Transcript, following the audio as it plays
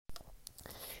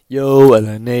Yo,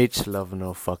 LNH, love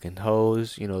no fucking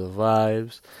hoes, you know the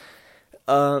vibes.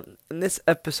 In this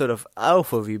episode of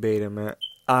Alpha V Beta, man.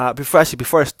 Before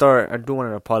I start, I do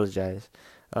want to apologize.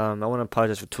 I want to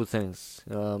apologize for two things.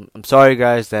 I'm sorry,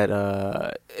 guys, that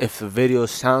if the video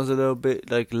sounds a little bit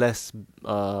like less,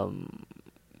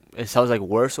 it sounds like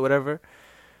worse or whatever.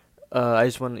 I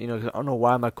just want, 'cause I don't know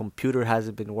why my computer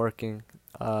hasn't been working.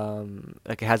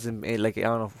 Like it hasn't, like I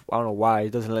don't know why it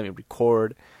doesn't let me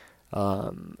record.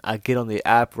 I get on the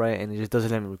app, right, and it just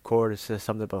doesn't let me record. It says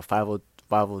something about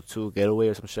 502 getaway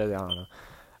or some shit. I don't know.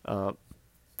 Uh,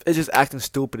 it's just acting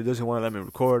stupid. It doesn't want to let me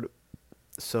record.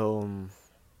 So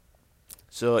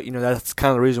that's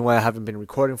kind of the reason why I haven't been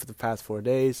recording for the past 4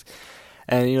 days.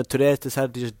 And today I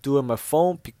decided to just do it on my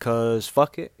phone because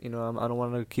fuck it. I don't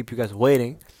want to keep you guys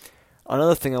waiting.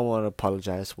 Another thing I want to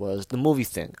apologize was the movie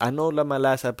thing. I know that my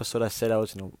last episode I said I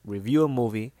was gonna review a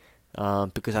movie.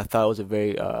 Because I thought it was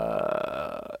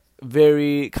a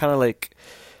very kind of like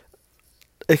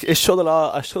it showed a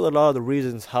lot. I showed a lot of the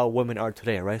reasons how women are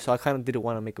today, right? So I kind of didn't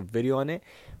want to make a video on it,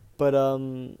 but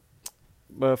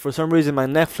for some reason my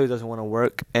Netflix doesn't want to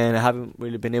work, and I haven't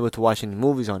really been able to watch any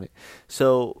movies on it.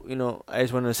 So I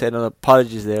just want to say another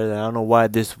apologies there. That I don't know why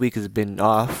this week has been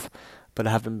off, but I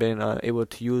haven't been able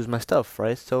to use my stuff,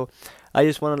 right? So I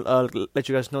just want to let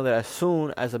you guys know that as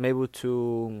soon as I'm able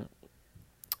to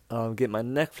get my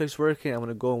Netflix working, I'm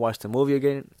gonna go and watch the movie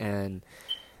again, and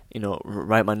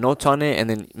write my notes on it, and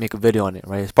then make a video on it.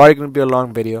 Right? It's probably gonna be a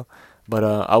long video, but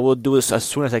I will do this as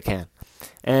soon as I can.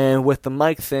 And with the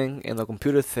mic thing and the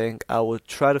computer thing, I will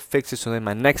try to fix it so in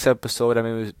my next episode I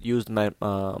maybe use my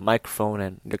microphone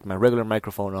and like my regular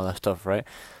microphone and all that stuff. Right?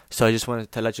 So I just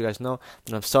wanted to let you guys know,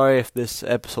 and I'm sorry if this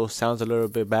episode sounds a little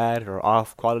bit bad or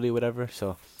off quality, whatever.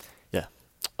 So yeah.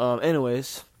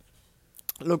 Anyways.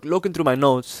 Looking through my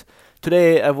notes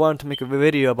today, I wanted to make a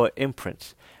video about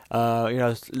imprints. I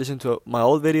was listening to my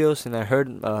old videos, and I heard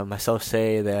myself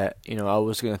say that I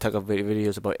was gonna talk about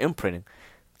videos about imprinting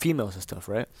females and stuff,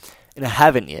 right? And I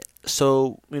haven't yet.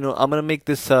 So I'm gonna make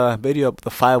this video of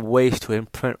the 5 ways to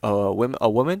imprint a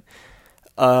woman.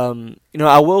 I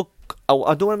will.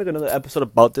 I do want to make another episode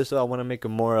about this. Though. I want to make a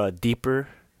more deeper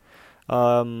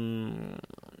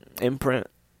imprint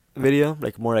video,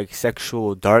 like more like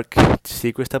sexual, dark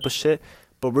secrets type of shit.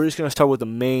 But we're just gonna start with the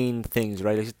main things,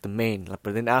 right? Like just the main.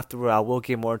 But then afterward, I will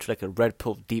get more into like a red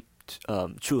pill deep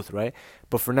truth, right?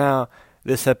 But for now,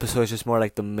 this episode is just more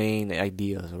like the main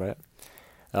ideas, right?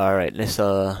 All right, let's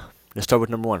start with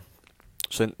number one.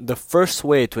 So the first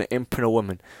way to imprint a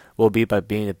woman will be by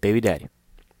being a baby daddy.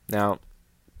 Now,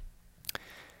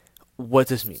 what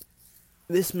does this mean?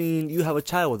 This means you have a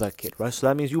child with that kid, right? So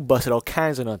that means you busted all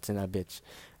kinds of nuts in that bitch,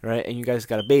 right? And you guys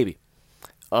got a baby.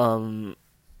 No,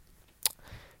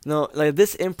 like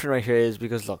this imprint right here is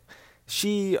because look,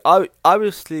 she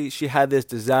obviously she had this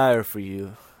desire for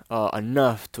you,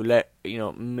 enough to let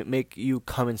make you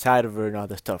come inside of her and all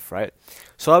that stuff, right?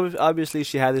 So obviously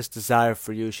she had this desire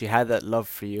for you. She had that love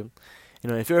for you.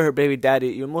 If you're her baby daddy,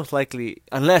 you're most likely,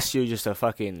 unless you're just a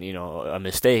fucking a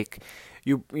mistake.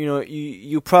 You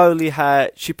probably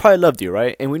she probably loved you,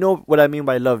 right? And we know what I mean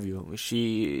by love you.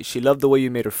 She loved the way you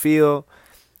made her feel,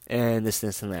 and this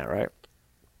and that, right?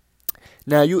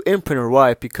 Now you imprint her,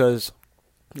 why? Because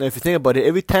if you think about it,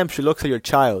 every time she looks at your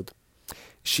child,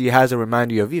 she has a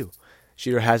reminder of you.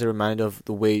 She has a reminder of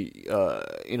the way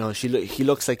he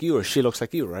looks like you or she looks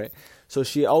like you, right? So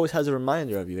she always has a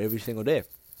reminder of you every single day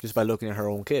just by looking at her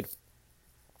own kid,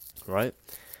 right?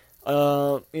 You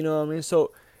know what I mean?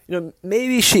 So.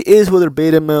 Maybe she is with her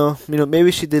beta male.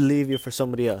 Maybe she did leave you for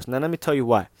somebody else. Now, let me tell you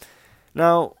why.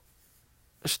 Now,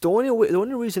 the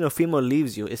only reason a female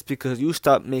leaves you is because you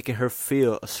stop making her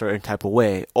feel a certain type of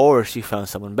way, or she found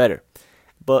someone better.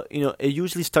 But it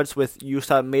usually starts with you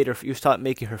stop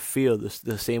making her feel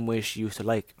the same way she used to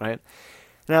like, right?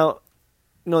 Now,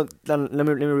 let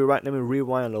me rewind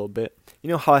a little bit. You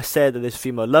know how I said that this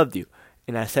female loved you,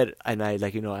 and I said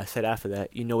after that,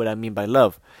 you know what I mean by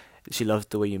love. She loves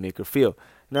the way you make her feel.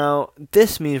 Now,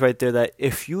 this means right there that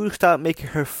if you stop making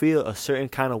her feel a certain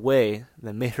kind of way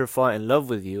that made her fall in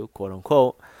love with you, quote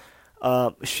unquote,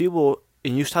 she will,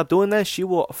 and you stop doing that, she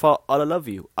will fall out of love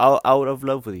with you, out of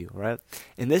love with you, right?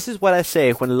 And this is what I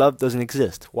say when love doesn't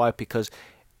exist. Why? Because,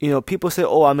 people say,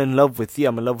 oh, I'm in love with you,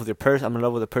 I'm in love with your person, I'm in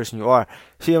love with the person you are.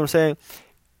 See what I'm saying?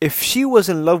 If she was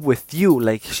in love with you,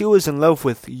 like she was in love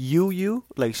with you,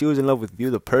 like she was in love with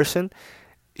you, the person,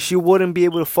 she wouldn't be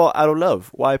able to fall out of love.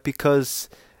 Why? Because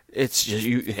it's just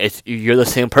you're the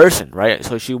same person, right?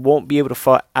 So she won't be able to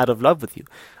fall out of love with you.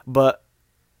 But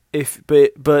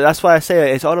but that's why I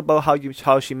say it's all about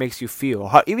how she makes you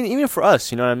feel. Even for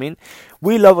us, you know what I mean?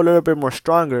 We love a little bit more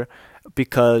stronger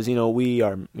because we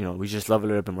just love a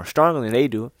little bit more stronger than they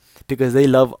do because they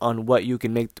love on what you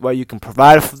can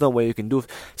provide for them, what you can do.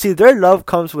 See, their love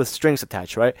comes with strings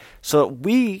attached, right? So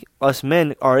we us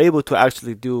men are able to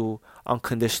actually do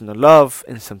unconditional love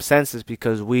in some senses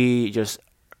because we're just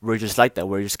like that.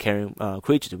 We're just caring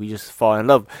creatures. We just fall in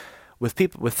love with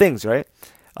people, with things, right?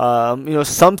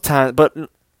 Sometimes, but no,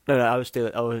 I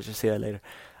will just say that later.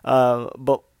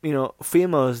 But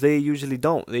females, they usually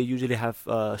don't. They usually have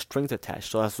strings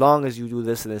attached. So as long as you do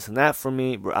this and this and that for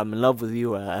me, I'm in love with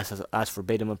you. As for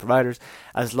beta male providers,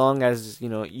 as long as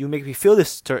you make me feel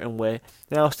this certain way,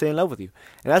 then I'll stay in love with you.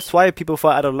 And that's why people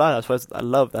fall out of love. That's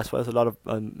why That's why there's a lot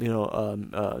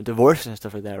of divorces and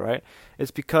stuff like that, right?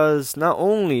 It's because not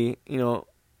only the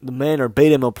men are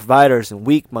beta male providers and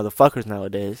weak motherfuckers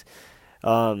nowadays.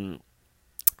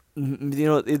 They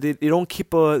don't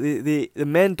keep the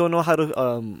men don't know how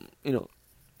to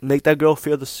make that girl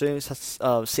feel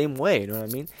the same way. You know what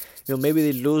I mean? Maybe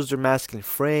they lose their masculine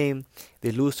frame, they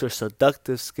lose their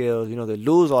seductive skills. They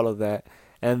lose all of that,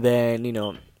 and then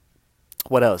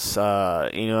what else? I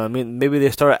mean, maybe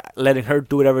they start letting her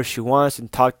do whatever she wants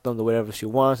and talk to them to whatever she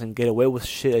wants and get away with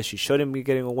shit that she shouldn't be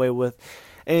getting away with,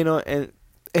 and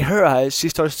in her eyes, she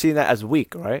starts seeing that as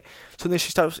weak, right? So then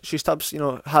she stops,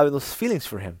 having those feelings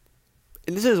for him.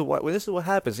 And this is what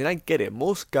happens. And I get it.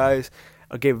 Most guys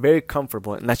get very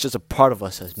comfortable, and that's just a part of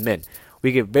us as men.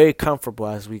 We get very comfortable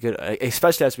as we get,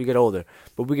 especially as we get older.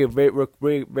 But we're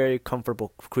very, very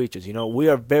comfortable creatures.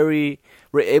 We're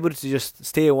able to just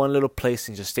stay in one little place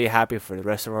and just stay happy for the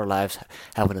rest of our lives,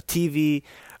 having a TV,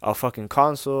 a fucking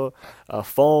console, a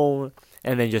phone,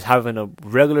 and then just having a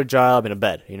regular job and a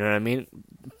bed. You know what I mean?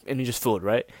 And just food,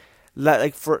 right?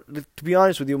 To be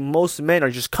honest with you, most men are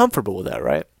just comfortable with that,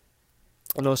 right?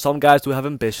 Some guys do have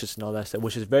ambitions and all that stuff,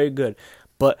 which is very good.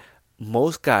 But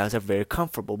most guys are very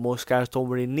comfortable. Most guys don't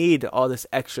really need all this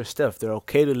extra stuff. They're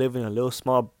okay to live in a little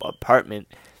small apartment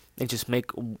and just make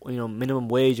minimum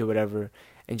wage or whatever,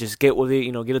 and just get with it.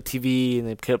 Get a TV and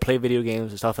they play video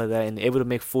games and stuff like that, and able to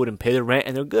make food and pay their rent,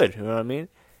 and they're good. You know what I mean?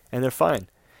 And they're fine.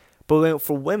 But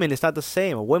for women, it's not the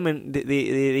same. Women,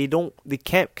 they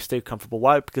can't stay comfortable.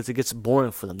 Why? Because it gets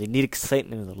boring for them. They need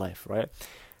excitement in their life, right?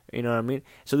 You know what I mean?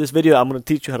 So this video, I'm gonna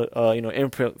teach you how to,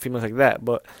 imprint females like that.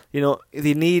 But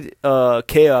they need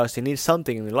chaos. They need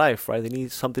something in their life, right? They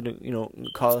need something to,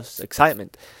 cause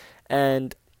excitement,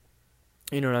 and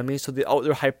you know what I mean. So they're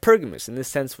hypergamous in this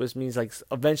sense, which means like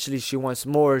eventually she wants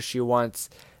more. She wants.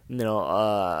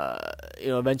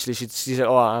 Eventually she said,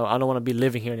 "Oh, I don't want to be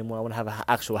living here anymore. I want to have an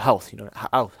actual house.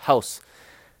 House."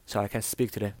 Sorry, I can't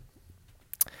speak today.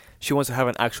 She wants to have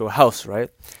an actual house, right?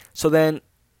 So then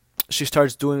she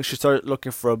starts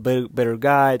looking for a better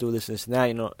guy, do this and that,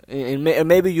 and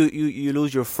maybe you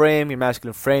lose your frame, your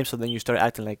masculine frame, so then you start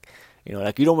acting like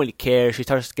you don't really care. She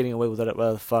starts getting away with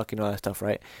whatever the fuck, that stuff,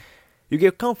 right? You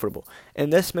get comfortable,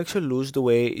 and this makes her lose the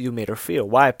way you made her feel.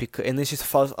 Why? Because, and then she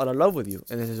falls out of love with you,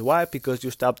 and this is why, because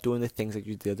you stop doing the things that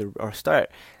you did or start.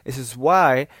 This is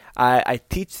why I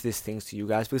teach these things to you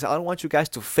guys, because I don't want you guys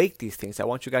to fake these things. I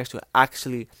want you guys to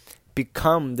actually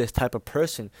become this type of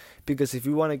person, because if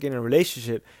you want to get in a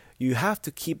relationship, you have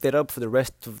to keep that up for the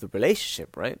rest of the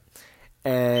relationship, right?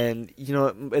 And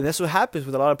and that's what happens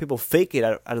with a lot of people. Fake it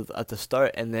at the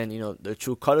start, and then the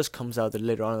true colors comes out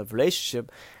later on in the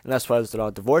relationship, and that's why there's a lot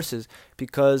of divorces,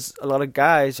 because a lot of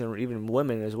guys, and even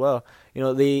women as well,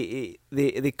 they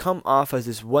come off as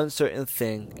this one certain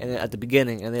thing, and then at the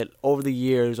beginning, and then over the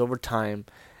years, over time,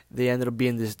 they ended up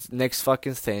being this next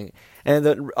fucking thing, and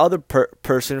the other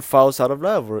person falls out of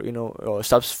love, or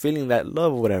stops feeling that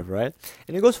love or whatever, right?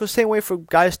 And it goes for the same way for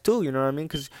guys too, you know what I mean?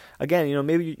 Because again,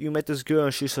 maybe you met this girl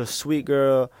and she's a sweet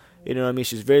girl, you know what I mean?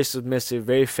 She's very submissive,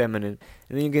 very feminine,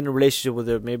 and then you get in a relationship with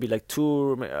her, maybe like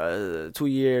 2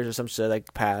 years or some shit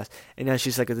like past, and now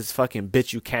she's like this fucking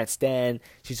bitch you can't stand.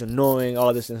 She's annoying,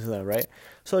 all this and that, right?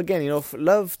 So again,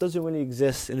 love doesn't really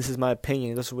exist, and this is my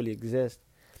opinion. It doesn't really exist.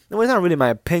 No, it's not really my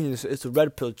opinion. It's a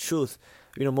red pill truth.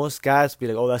 Most guys be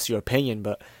like, "Oh, that's your opinion,"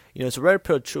 but it's a red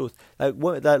pill truth.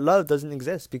 Like that love doesn't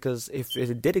exist, because if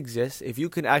it did exist, if you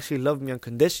could actually love me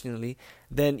unconditionally,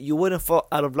 then you wouldn't fall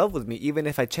out of love with me, even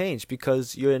if I changed,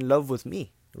 because you're in love with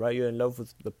me, right? You're in love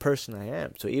with the person I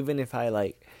am. So even if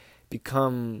I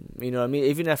become,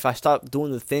 even if I stop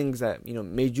doing the things that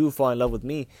made you fall in love with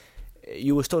me,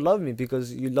 you will still love me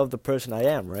because you love the person I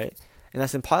am, right? And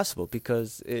that's impossible,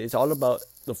 because it's all about,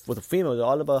 with a female, it's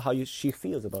all about how she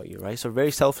feels about you, right? So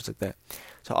very selfish like that.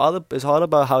 So it's all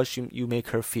about how you make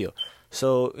her feel.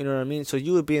 So you know what I mean. So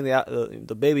you would be in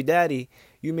the baby daddy.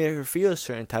 You made her feel a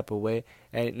certain type of way,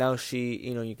 and now she,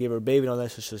 you gave her a baby and all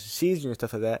that, so she sees you and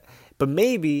stuff like that. But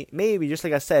maybe, just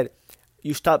like I said,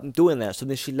 you stopped doing that, so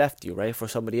then she left you, right, for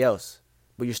somebody else.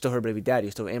 But you're still her baby daddy.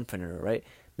 You're still imprinting her, right?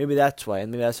 Maybe that's why,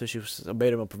 and maybe that's why she was a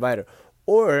minimum provider.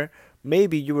 Or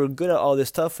maybe you were good at all this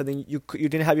stuff, and then you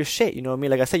didn't have your shit. You know what I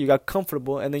mean? Like I said, you got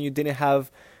comfortable, and then you didn't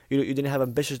have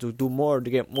ambitions to do more, to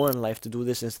get more in life, to do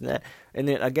this and that. And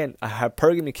then again,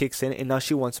 hypergamy kicks in, and now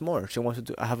she wants more. She wants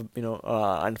to have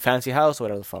a fancy house or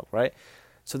whatever the fuck, right?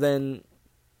 So then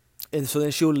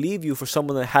she'll leave you for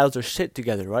someone that has their shit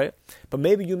together, right? But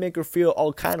maybe you make her feel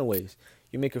all kind of ways.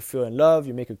 You make her feel in love.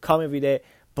 You make her come every day,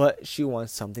 but she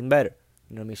wants something better.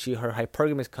 You know what I mean? Her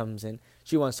hypergamous comes in.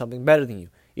 She wants something better than you.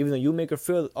 Even though you make her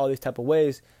feel all these type of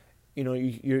ways,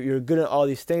 you're good at all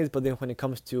these things, but then when it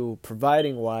comes to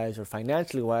providing wise or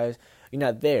financially wise, you're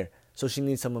not there. So she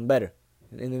needs someone better,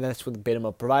 and then that's when the beta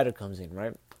male provider comes in,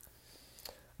 right?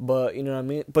 But you know what I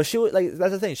mean. But she would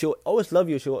that's the thing. She'll always love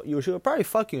you. She'll probably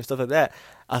fuck you and stuff like that,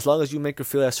 as long as you make her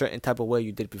feel a certain type of way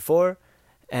you did before.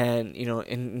 And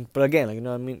but again, you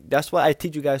know what I mean. That's why I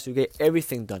teach you guys to get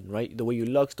everything done, right? The way you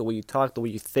look, the way you talk, the way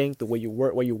you think, the way you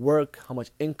work, how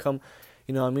much income,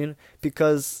 you know what I mean?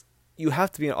 Because you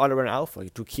have to be an all-around alpha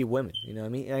to keep women, you know what I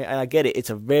mean? And I get it. It's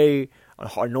a very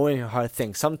annoying and hard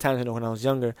thing. Sometimes, when I was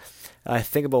younger, I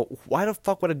think about, why the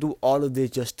fuck would I do all of this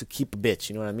just to keep a bitch,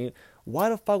 you know what I mean? Why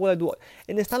the fuck would I do it?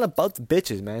 And it's not about the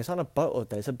bitches, man. It's not about all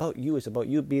that. It's about you. It's about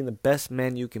you being the best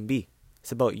man you can be.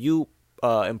 It's about you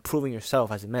improving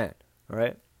yourself as a man, all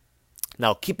right?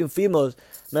 Now, keeping females,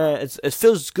 man, it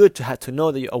feels good to have to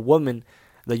know that a woman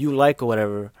that you like or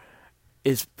whatever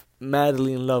is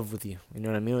madly in love with you. You know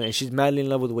what I mean? And she's madly in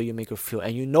love with the way you make her feel,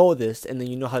 and you know this, and then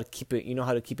you know how to keep it. You know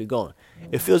how to keep it going.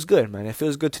 It feels good, man. It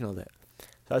feels good to know that. So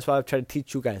that's why I've tried to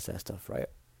teach you guys that stuff, right?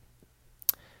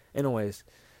 Anyways,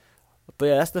 but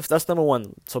yeah, that's number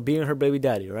one. So being her baby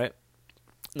daddy, right?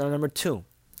 Now number two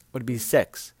would be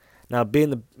sex. Now,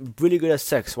 being really good at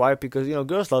sex. Why? Because,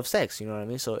 girls love sex, you know what I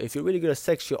mean? So if you're really good at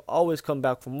sex, she'll always come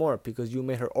back for more because you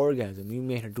made her orgasm. You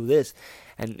made her do this.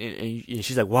 And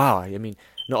she's like, wow, I mean,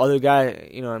 no other guy,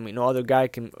 no other guy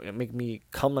can make me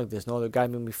come like this. No other guy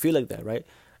make me feel like that, right?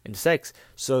 In sex.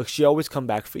 So she always come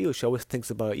back for you. She always thinks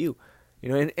about you.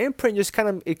 And imprint just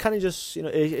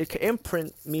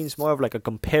imprint means more of like a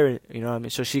comparing, you know what I mean?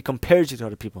 So she compares you to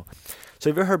other people. So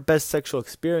if you're her best sexual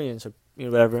experience or,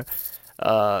 whatever,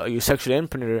 you sexually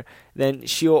imprinted her, then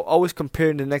she'll always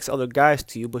compare the next other guys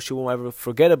to you, but she won't ever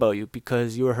forget about you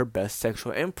because you were her best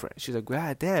sexual imprint. She's like,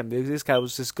 God damn, this guy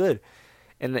was just good,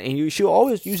 and she'll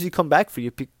always usually come back for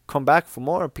you, come back for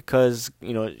more because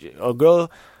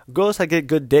girls that get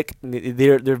good dick,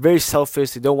 they're very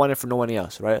selfish. They don't want it for no one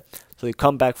else, right? So they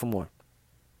come back for more.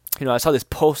 I saw this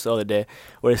post the other day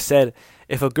where it said,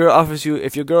 if your girl offers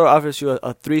you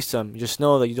a threesome, just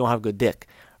know that you don't have good dick,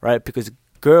 right? Because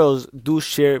girls do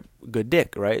share good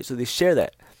dick, right? So they share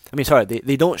that.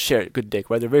 They don't share good dick,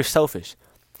 right? They're very selfish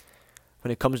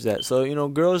when it comes to that. So,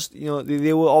 girls,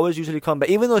 they will always usually come back,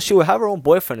 even though she will have her own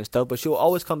boyfriend and stuff, but she will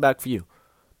always come back for you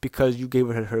because you gave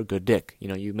her good dick.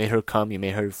 You made her come, you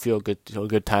made her feel good, a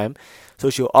good time.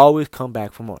 So she'll always come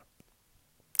back for more.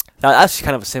 Now, that's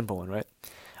kind of a simple one, right?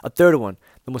 A third one,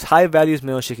 the most high values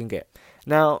male she can get.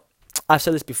 Now, I've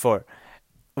said this before.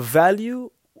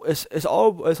 Value it's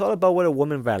all about what a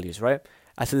woman values, right?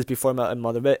 I said this before in my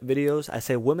other videos. I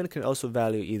say women can also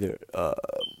value either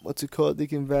they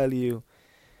can value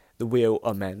the way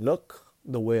a man look,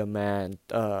 the way a man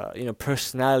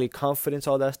personality, confidence,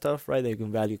 all that stuff, right? They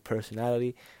can value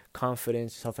personality,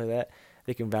 confidence, stuff like that.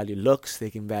 They can value looks,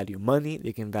 they can value money,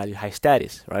 they can value high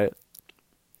status, right?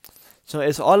 So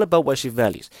it's all about what she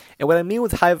values. And what I mean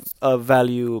with high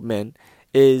value men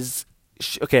is,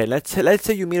 okay, let's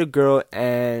say you meet a girl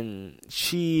and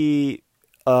she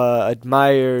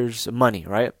admires money,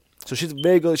 right? So she's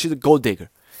very good. She's a gold digger.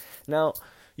 Now,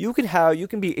 you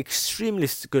can be extremely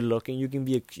good looking. You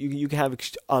can have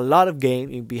a lot of game.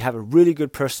 You can have a really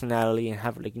good personality and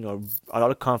have a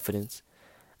lot of confidence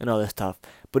and all that stuff.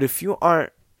 But if you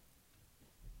aren't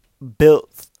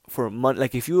built for money,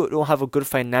 like if you don't have a good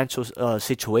financial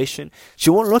situation, she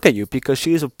won't look at you because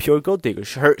she is a pure gold digger.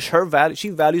 She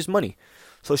values money,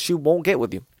 so she won't get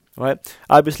with you, right?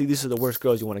 Obviously, these are the worst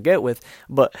girls you want to get with,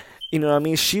 but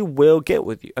she will get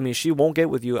with you. She won't get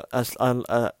with you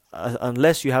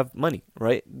unless you have money,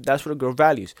 right? That's what a girl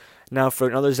values. Now, for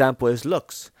another example is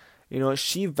looks.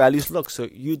 She values looks, so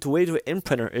the way to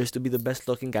imprint her is to be the best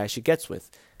looking guy she gets with.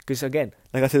 Because again,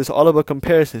 like I said, it's all about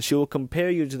comparison. She will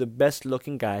compare you to the best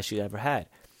looking guy she ever had.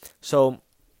 So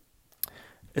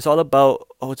It's all about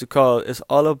what's it called? It's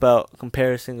all about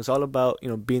comparison. It's all about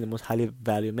being the most highly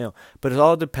valued male. But it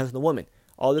all depends on the woman.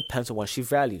 All depends on what she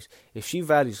values. If she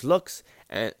values looks,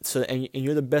 and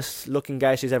you're the best looking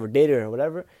guy she's ever dated or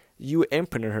whatever, you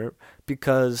imprint her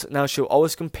because now she'll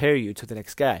always compare you to the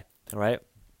next guy. All right,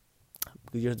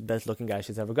 because you're the best looking guy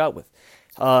she's ever got with.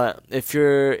 If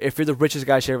you're the richest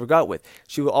guy she ever got with,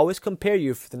 she will always compare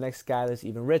you for the next guy that's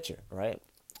even richer. Right?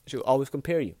 She'll always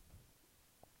compare you.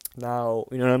 Now,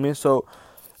 you know what I mean? So,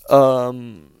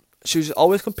 she should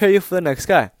always compare you for the next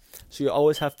guy. So you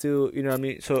always have to, you know what I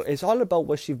mean? So it's all about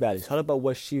what she values. It's all about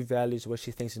what she values, what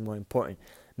she thinks is more important.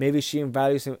 Maybe she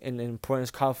values in importance,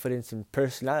 confidence, and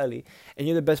personality, and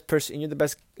you're the best person, and you're the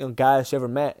best guy she ever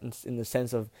met in the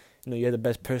sense of, you have the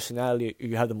best personality,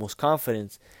 you have the most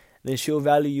confidence, then she'll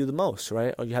value you the most,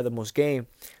 right? Or you have the most game,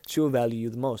 she'll value you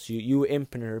the most. You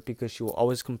imprint her because she will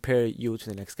always compare you to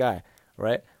the next guy,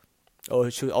 right?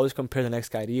 Or she'll always compare the next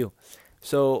guy to you.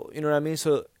 So, you know what I mean?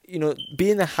 So,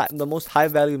 being the most high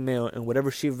value male and whatever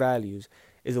she values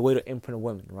is a way to imprint a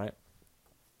woman, right?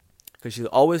 Because she'll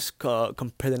always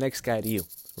compare the next guy to you,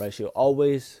 right? She'll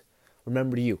always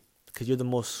remember you because you're the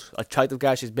most attractive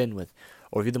guy she's been with,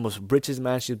 or you're the most richest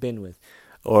man she's been with,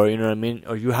 or you know what I mean?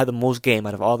 Or you have the most game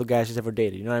out of all the guys she's ever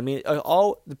dated. You know what I mean? It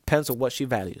all depends on what she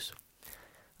values.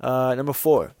 Number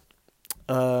 4.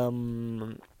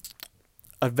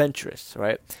 Adventurous,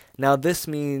 right? Now this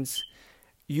means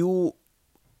you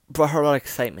brought her a lot of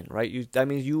excitement, right? That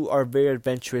means you are very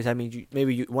adventurous. I mean,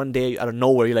 maybe one day out of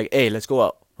nowhere you're like, "Hey, let's go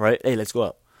out," right? "Hey, let's go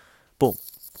out." Boom.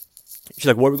 She's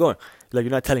like, "Where are we going?" Like,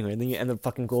 you're not telling her, and then you end up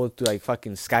fucking going to like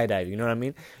fucking skydiving. You know what I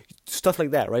mean? Stuff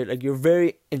like that, right? Like, you're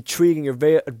very intriguing. You're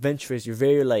very adventurous. You're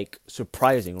very like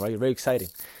surprising, right? You're very exciting.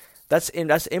 That's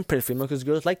imprint for me because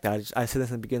girls like that. I said this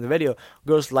in the beginning of the video.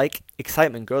 Girls like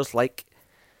excitement. Girls like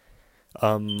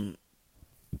what's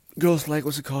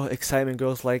it called? Excitement.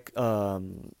 Girls like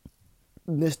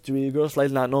mystery. Girls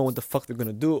like not knowing what the fuck they're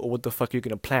gonna do or what the fuck you're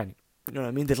gonna plan. You know what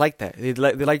I mean? They like that. They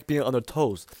like being on their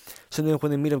toes. So then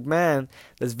when they meet a man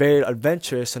that's very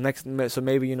adventurous, so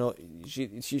maybe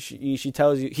he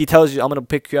tells you I'm gonna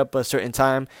pick you up at a certain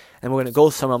time and we're gonna go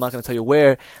somewhere. I'm not gonna tell you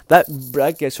where. That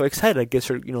gets her excited. That gets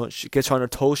her she gets her on her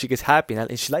toes. She gets happy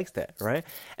and she likes that, right?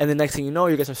 And the next thing you know,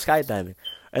 you guys are skydiving.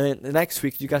 And then the next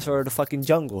week, you guys are in the fucking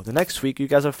jungle. The next week, you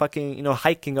guys are fucking,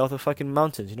 hiking off the fucking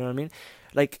mountains. You know what I mean?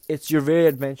 Like, you're very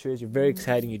adventurous. You're very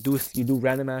exciting. You do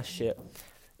random ass shit,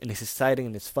 and it's exciting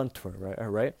and it's fun to her, right? All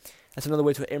right. That's another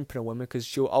way to imprint a woman because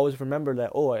she'll always remember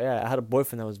that. Oh yeah, I had a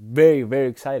boyfriend that was very, very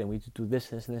exciting. We used to do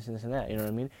this and this and this and that. You know what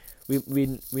I mean? We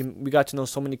got to know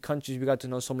so many countries. We got to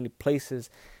know so many places.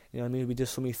 You know what I mean? We did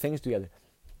so many things together.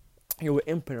 You would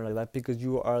imprint her like that because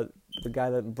you are the guy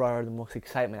that brought her the most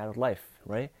excitement out of life,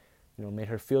 right? Made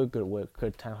her feel good with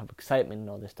good time, have excitement and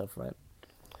all this stuff, right?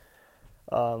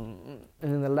 And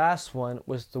then the last one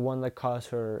was the one that caused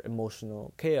her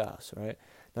emotional chaos, right?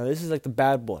 Now this is like the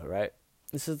bad boy, right?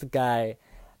 This is the guy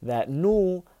that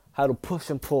knew how to push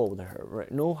and pull with her,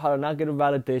 right? Knew how to not get her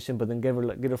validation, but then get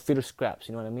her feet her scraps.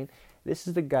 You know what I mean? This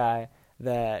is the guy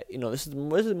that this is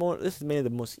maybe the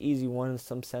most easy one in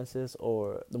some senses,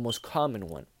 or the most common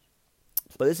one.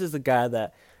 But this is the guy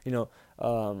that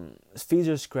feeds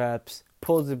her scraps,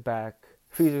 pulls it back,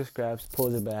 feeds her scraps,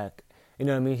 pulls it back. You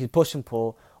know what I mean? He push and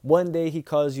pull. One day he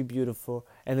calls you beautiful,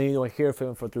 and then you don't hear from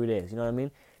him for 3 days. You know what I mean?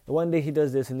 One day he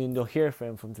does this, and then you don't hear from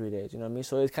him for 3 days. You know what I mean?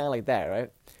 So it's kind of like that, right?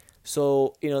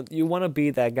 So, you want to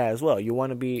be that guy as well. You want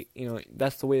to be,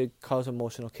 that's the way it causes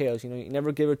emotional chaos. You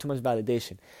never give her too much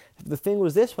validation. The thing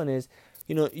with this one is,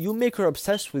 you make her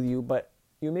obsessed with you, but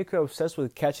you make her obsessed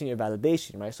with catching your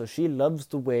validation, right? So she loves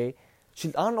the way, I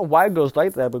don't know why girls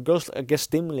like that, but girls get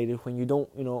stimulated when you don't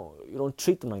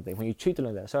treat them like that. When you treat them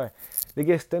like that, sorry. They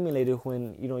get stimulated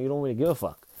when, you don't really give a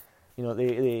fuck.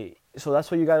 So that's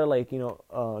why you gotta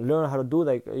learn how to do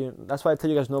that's why I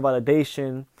tell you guys no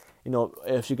validation.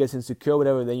 If she gets insecure,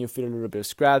 whatever, then you feel a little bit of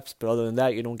scraps. But other than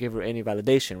that, you don't give her any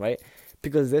validation, right?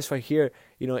 Because this right here,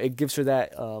 it gives her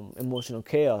that emotional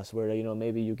chaos where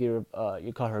maybe you give her,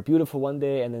 you call her beautiful one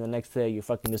day, and then the next day you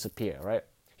fucking disappear, right?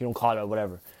 You don't call her,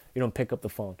 whatever. You don't pick up the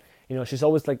phone. She's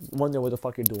always wondering what the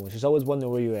fuck you're doing. She's always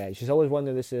wondering where you're at. She's always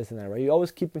wondering this, and that, right? You're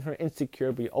always keeping her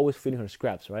insecure, but you're always feeding her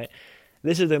scraps, right?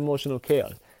 This is the emotional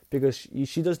chaos. Because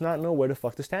she does not know where the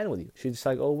fuck to stand with you. She's just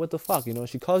like, oh, what the fuck,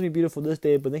 she calls me beautiful this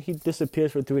day, but then he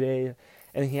disappears for 3 days,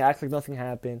 and he acts like nothing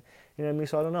happened, you know what I mean?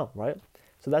 So I don't know, right?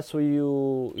 So that's where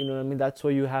you know what I mean? That's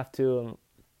where you have to,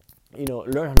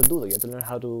 learn how to do that. You have to learn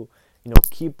how to,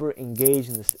 keep her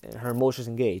engaged in her emotions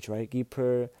engaged, right? Keep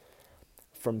her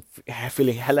from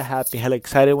feeling hella happy, hella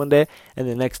excited one day, and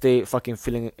the next day fucking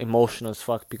feeling emotional as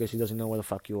fuck because he doesn't know where the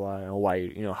fuck you are and why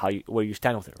where you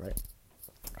stand with it, right?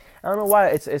 I don't know why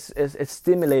it's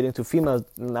stimulating to females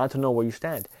not to know where you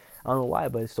stand. I don't know why,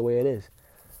 but it's the way it is.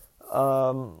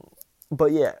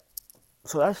 But yeah,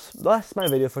 so that's my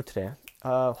video for today.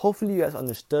 Hopefully you guys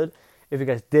understood. If you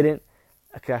guys didn't,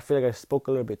 okay, I feel like I spoke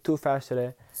a little bit too fast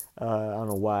today. I don't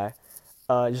know why.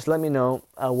 Just let me know.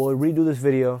 I will redo this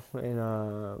video and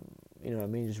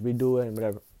just redo it and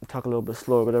whatever. Talk a little bit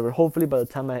slower, whatever. Hopefully by the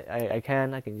time I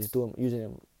can just do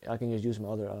them I can just use my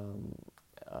other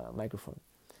microphone.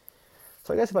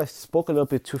 So I guess if I spoke a little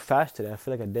bit too fast today, I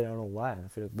feel like I did. I don't know why. I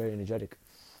feel very energetic.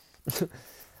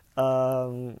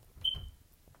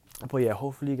 But yeah,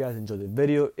 hopefully you guys enjoyed the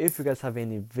video. If you guys have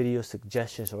any video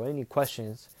suggestions or any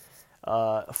questions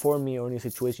for me or any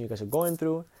situation you guys are going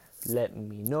through, let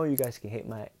me know. You guys can hit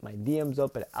my DMs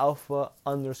up at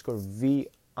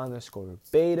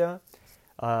alpha_v_beta.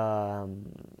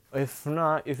 If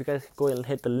not, if you guys go and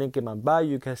hit the link in my bio,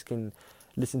 you guys can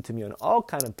listen to me on all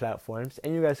kind of platforms,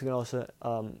 and you guys can also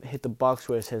hit the box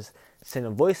where it says send a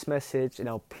voice message and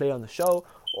I'll play on the show,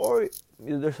 or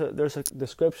there's a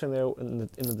description there in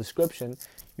the description.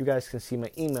 You guys can see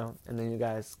my email, and then you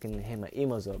guys can hit my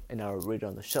emails up and I'll read it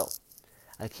on the show.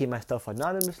 I keep my stuff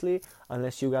anonymously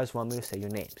unless you guys want me to say your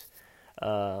names.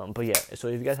 But yeah, so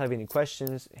if you guys have any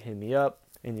questions, hit me up.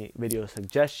 Any video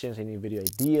suggestions, any video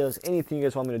ideas, anything you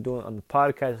guys want me to do on the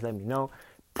podcast, let me know.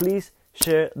 Please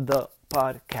share the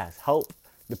podcast. Help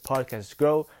the podcast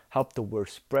grow. Help the word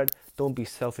spread. Don't be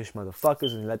selfish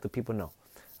motherfuckers and let the people know.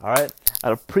 Alright?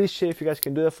 I'd appreciate if you guys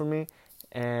can do that for me.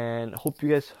 And hope you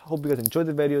guys enjoyed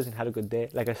the videos and had a good day.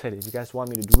 Like I said, if you guys want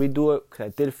me to redo it, because I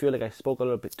did feel like I spoke a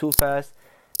little bit too fast,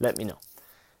 let me know.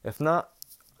 If not,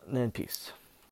 then peace.